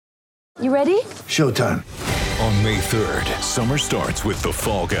You ready? Showtime. On May 3rd, summer starts with The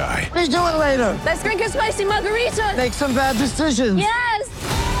Fall Guy. Let's do it later. Let's drink a spicy margarita. Make some bad decisions. Yes!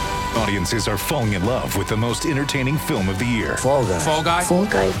 Audiences are falling in love with the most entertaining film of the year. Fall Guy. Fall Guy? Fall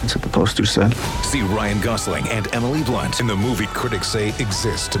Guy. That's what the poster said. See Ryan Gosling and Emily Blunt in the movie critics say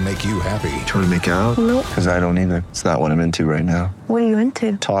exists to make you happy. Trying to make it out? Nope. Because I don't either. It's not what I'm into right now. What are you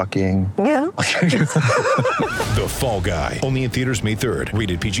into? Talking. Yeah. The Fall Guy. Only in theaters May 3rd.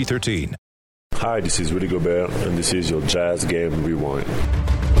 Rated PG-13. Hi, this is Rudy Gobert, and this is your Jazz Game Rewind.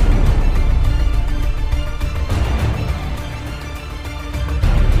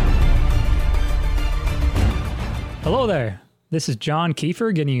 Hello there. This is John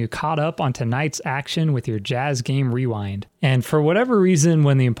Kiefer getting you caught up on tonight's action with your Jazz Game Rewind. And for whatever reason,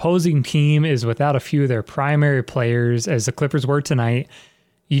 when the opposing team is without a few of their primary players, as the Clippers were tonight,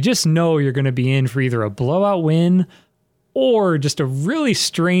 you just know you're going to be in for either a blowout win or just a really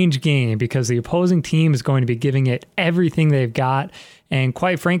strange game because the opposing team is going to be giving it everything they've got. And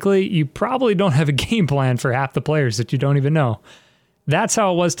quite frankly, you probably don't have a game plan for half the players that you don't even know. That's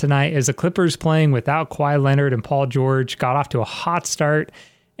how it was tonight, as the Clippers playing without Kawhi Leonard and Paul George got off to a hot start,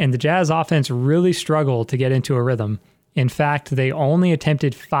 and the Jazz offense really struggled to get into a rhythm. In fact, they only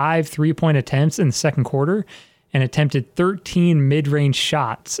attempted 5 3-point attempts in the second quarter and attempted 13 mid-range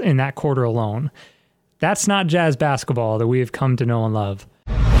shots in that quarter alone. That's not Jazz basketball that we have come to know and love.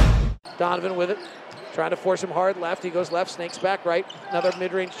 Donovan with it, trying to force him hard left. He goes left, snakes back right. Another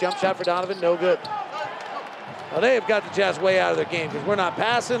mid-range jump shot for Donovan, no good. Well, they have got the Jazz way out of their game because we're not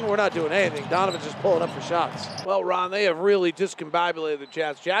passing, we're not doing anything. Donovan's just pulling up for shots. Well, Ron, they have really discombobulated the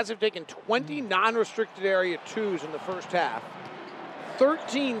Jazz. Jazz have taken 20 non-restricted area twos in the first half.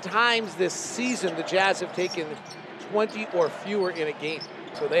 13 times this season, the Jazz have taken 20 or fewer in a game.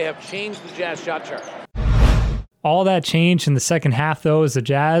 So they have changed the Jazz shot chart. All that changed in the second half, though, as the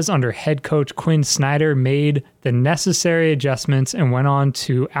Jazz, under head coach Quinn Snyder, made the necessary adjustments and went on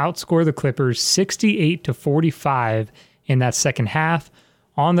to outscore the Clippers 68-45 in that second half,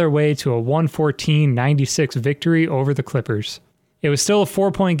 on their way to a 114-96 victory over the Clippers. It was still a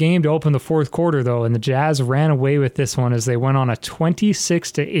 4-point game to open the fourth quarter, though, and the Jazz ran away with this one as they went on a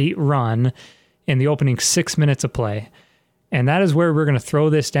 26-8 run in the opening 6 minutes of play. And that is where we're going to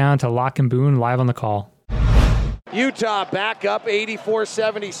throw this down to Locke and Boone live on the call. Utah back up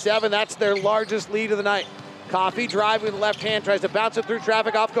 84-77. That's their largest lead of the night. Coffey driving with the left hand, tries to bounce it through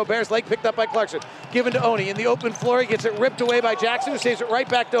traffic off Gobert's leg, picked up by Clarkson. Given to Oni in the open floor. He gets it ripped away by Jackson, who saves it right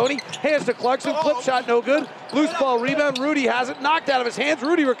back to Oni. Hands to Clarkson, flip shot, no good. Loose ball rebound. Rudy has it, knocked out of his hands.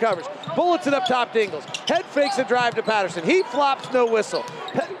 Rudy recovers. Bullets it up top to Ingles. Head fakes a drive to Patterson. He flops, no whistle.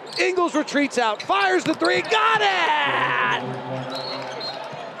 Ingles retreats out, fires the three, got it!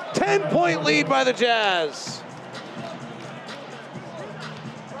 10-point lead by the Jazz.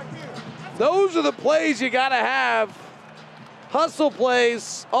 Those are the plays you gotta have. Hustle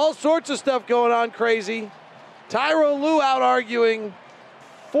plays, all sorts of stuff going on crazy. Tyronn Lue out arguing.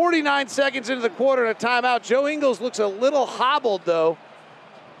 49 seconds into the quarter and a timeout. Joe Ingles looks a little hobbled though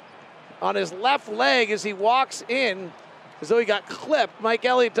on his left leg as he walks in as though he got clipped. Mike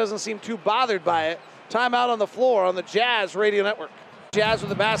Elliott doesn't seem too bothered by it. Timeout on the floor on the Jazz Radio Network. Jazz with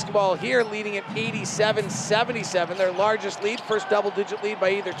the basketball here, leading at 87-77, their largest lead, first double-digit lead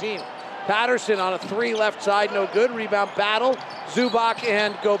by either team. Patterson on a three left side, no good. Rebound battle. Zubac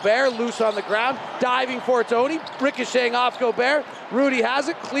and Gobert loose on the ground. Diving for Oni. Ricocheting off Gobert. Rudy has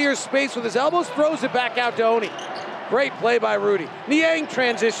it. Clears space with his elbows. Throws it back out to Oni. Great play by Rudy. Niang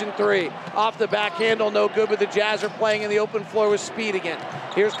transition three. Off the back handle, no good, but the Jazz are playing in the open floor with speed again.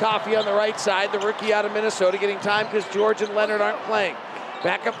 Here's Coffey on the right side, the rookie out of Minnesota, getting time because George and Leonard aren't playing.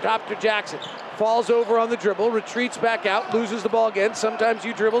 Back up top to Jackson. Falls over on the dribble, retreats back out, loses the ball again. Sometimes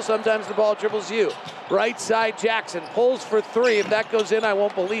you dribble, sometimes the ball dribbles you. Right side Jackson pulls for three. If that goes in, I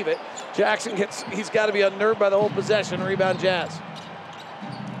won't believe it. Jackson he's got to be unnerved by the whole possession. Rebound Jazz.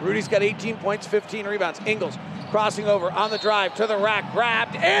 Rudy's got 18 points, 15 rebounds. Ingles crossing over on the drive to the rack,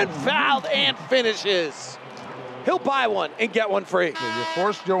 grabbed and fouled and finishes. He'll buy one and get one free. You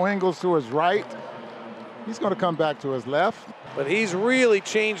force Joe Ingles to his right. He's going to come back to his left. But he's really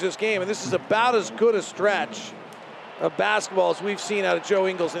changed this game, and this is about as good a stretch of basketball as we've seen out of Joe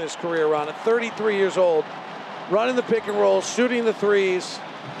Ingles in his career, Ron. At 33 years old, running the pick and roll, shooting the threes.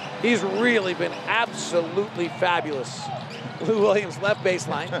 He's really been absolutely fabulous. Lou Williams left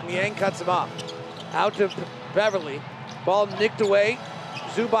baseline. Niang cuts him off. Out to Beverly. Ball nicked away.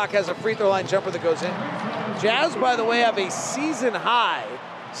 Zubac has a free throw line jumper that goes in. Jazz, by the way, have a season high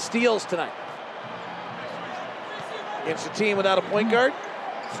steals tonight. Against a team without a point guard,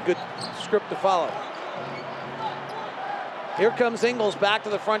 it's a good script to follow. Here comes Ingles back to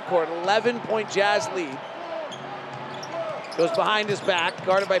the front court. 11-point Jazz lead. Goes behind his back,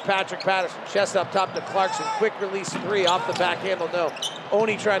 guarded by Patrick Patterson. Chest up top to Clarkson. Quick release three off the back handle. No.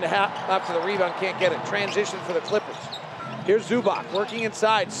 Oni trying to up to the rebound, can't get it. Transition for the Clippers. Here's Zubac working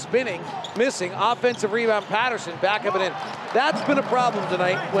inside, spinning, missing. Offensive rebound, Patterson back up and in. That's been a problem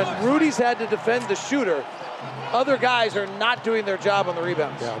tonight. When Rudy's had to defend the shooter, other guys are not doing their job on the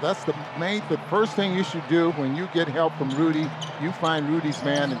rebounds. Yeah, that's the first thing you should do when you get help from Rudy. You find Rudy's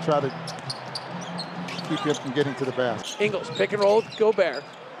man and try to keep him from getting to the basket. Ingles, pick and roll with Gobert.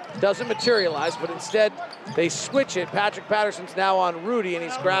 Doesn't materialize, but instead they switch it. Patrick Patterson's now on Rudy, and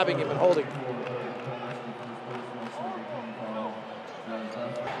he's grabbing him and holding him.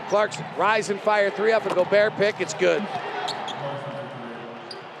 Clarkson, rise and fire three off a Gobert pick. It's good.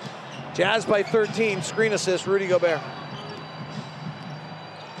 Jazz by 13, screen assist, Rudy Gobert.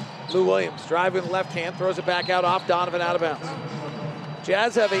 Lou Williams, drive with the left hand, throws it back out off Donovan, out of bounds.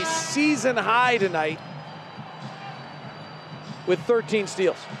 Jazz have a season high tonight with 13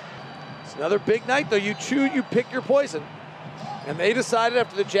 steals. It's another big night, though. You pick your poison. And they decided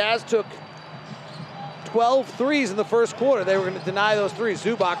after the Jazz took 12 threes in the first quarter, they were going to deny those threes.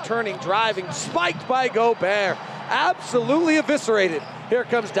 Zubac turning, driving, spiked by Gobert. Absolutely eviscerated. Here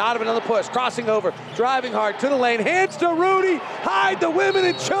comes Donovan on the push, crossing over, driving hard to the lane, hands to Rudy, hide the women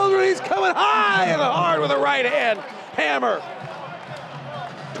and children. He's coming high and hard with a right hand hammer.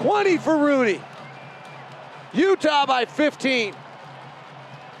 20 for Rudy. Utah by 15.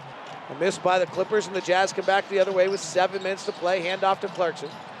 A miss by the Clippers, and the Jazz come back the other way with 7 minutes to play. Handoff to Clarkson.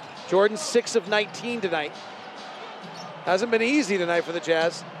 Jordan 6 of 19 tonight. Hasn't been easy tonight for the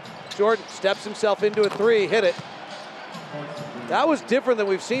Jazz. Jordan steps himself into a three, hit it. That was different than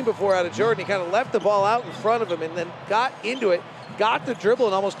we've seen before out of Jordan. He kind of left the ball out in front of him and then got into it, got the dribble,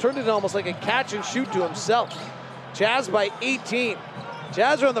 and almost turned it almost like a catch and shoot to himself. Jazz by 18.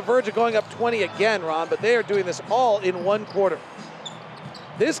 Jazz are on the verge of going up 20 again, Ron, but they are doing this all in one quarter.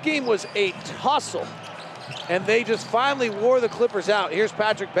 This game was a tussle, and they just finally wore the Clippers out. Here's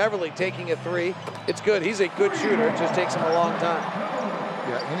Patrick Beverley taking a three. It's good. He's a good shooter. It just takes him a long time.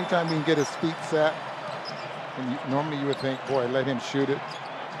 Yeah, anytime he can get his feet set, and normally you would think, boy, let him shoot it.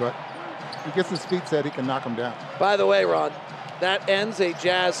 But he gets his feet set, he can knock him down. By the way, Ron, that ends a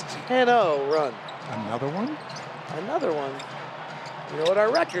Jazz 10-0 run. Another one? Another one. You know what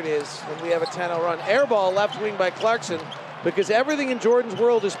our record is when we have a 10-0 run. Air ball left wing by Clarkson. Because everything in Jordan's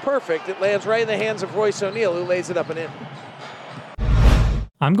world is perfect, it lands right in the hands of Royce O'Neal, who lays it up and in.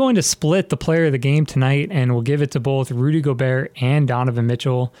 I'm going to split the player of the game tonight, and we'll give it to both Rudy Gobert and Donovan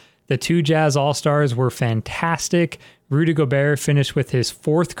Mitchell. The two Jazz All-Stars were fantastic. Rudy Gobert finished with his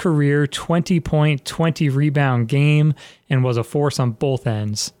 4th career 20-point, 20-rebound game and was a force on both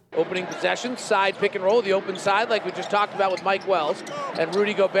ends. Opening possession, side pick and roll, the open side like we just talked about with Mike Wells. And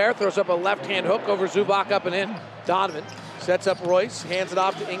Rudy Gobert throws up a left-hand hook over Zubac up and in. Donovan sets up Royce, hands it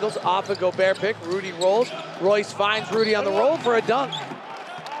off to Ingles, off a Gobert pick. Rudy rolls. Royce finds Rudy on the roll for a dunk.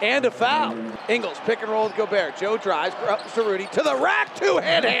 And a foul. Ingles, pick and roll with Gobert. Joe drives, up to Rudy, to the rack,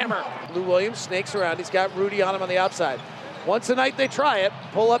 two-hand hammer. Lou Williams snakes around. He's got Rudy on him on the outside. Once a night they try it.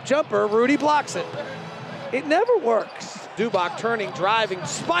 Pull-up jumper, Rudy blocks it. It never works. Zubac turning, driving,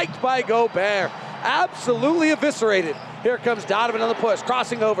 spiked by Gobert. Absolutely eviscerated. Here comes Donovan on the push,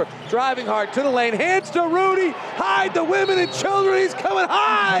 crossing over, driving hard to the lane, hands to Rudy, hide the women and children. He's coming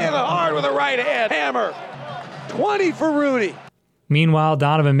high and hard with a right hand hammer. 20 for Rudy. Meanwhile,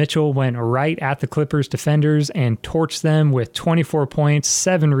 Donovan Mitchell went right at the Clippers defenders and torched them with 24 points,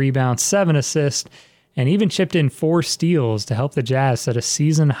 7 rebounds, 7 assists, and even chipped in 4 steals to help the Jazz set a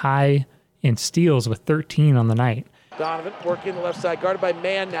season high in steals with 13 on the night. Donovan working the left side, guarded by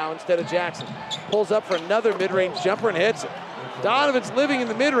Mann now instead of Jackson. Pulls up for another mid-range jumper and hits it. Donovan's living in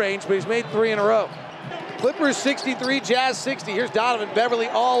the mid-range, but he's made 3 in a row. Clippers 63, Jazz 60. Here's Donovan, Beverley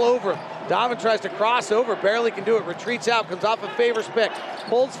all over him. Donovan tries to cross over, barely can do it, retreats out, comes off a Favors pick,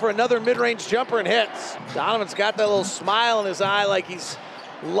 pulls for another mid-range jumper and hits. Donovan's got that little smile in his eye like he's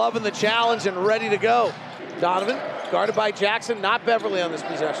loving the challenge and ready to go. Donovan, guarded by Jackson, not Beverley on this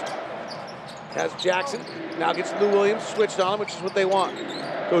possession. Has Jackson, now gets Lou Williams switched on him, which is what they want.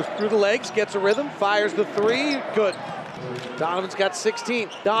 Goes through the legs, gets a rhythm, fires the 3, good. Donovan's got 16.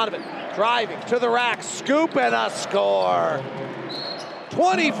 Donovan driving to the rack, scoop and a score.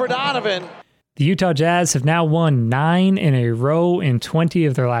 20 for Donovan. The Utah Jazz have now won 9 in a row in 20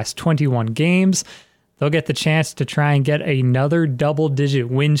 of their last 21 games. They'll get the chance to try and get another double-digit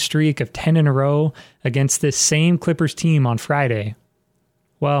win streak of 10 in a row against this same Clippers team on Friday.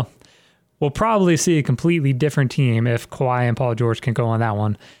 Well, we'll probably see a completely different team if Kawhi and Paul George can go on that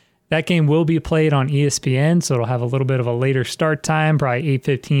one. That game will be played on ESPN, so it'll have a little bit of a later start time, probably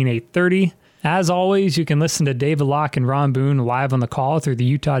 8:15, 8:30. As always, you can listen to David Locke and Ron Boone live on the call through the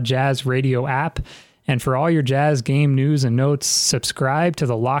Utah Jazz radio app. And for all your Jazz game news and notes, subscribe to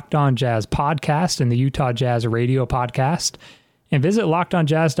the Locked On Jazz podcast and the Utah Jazz radio podcast, and visit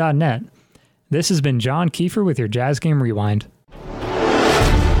LockedOnJazz.net. This has been John Kiefer with your Jazz Game Rewind.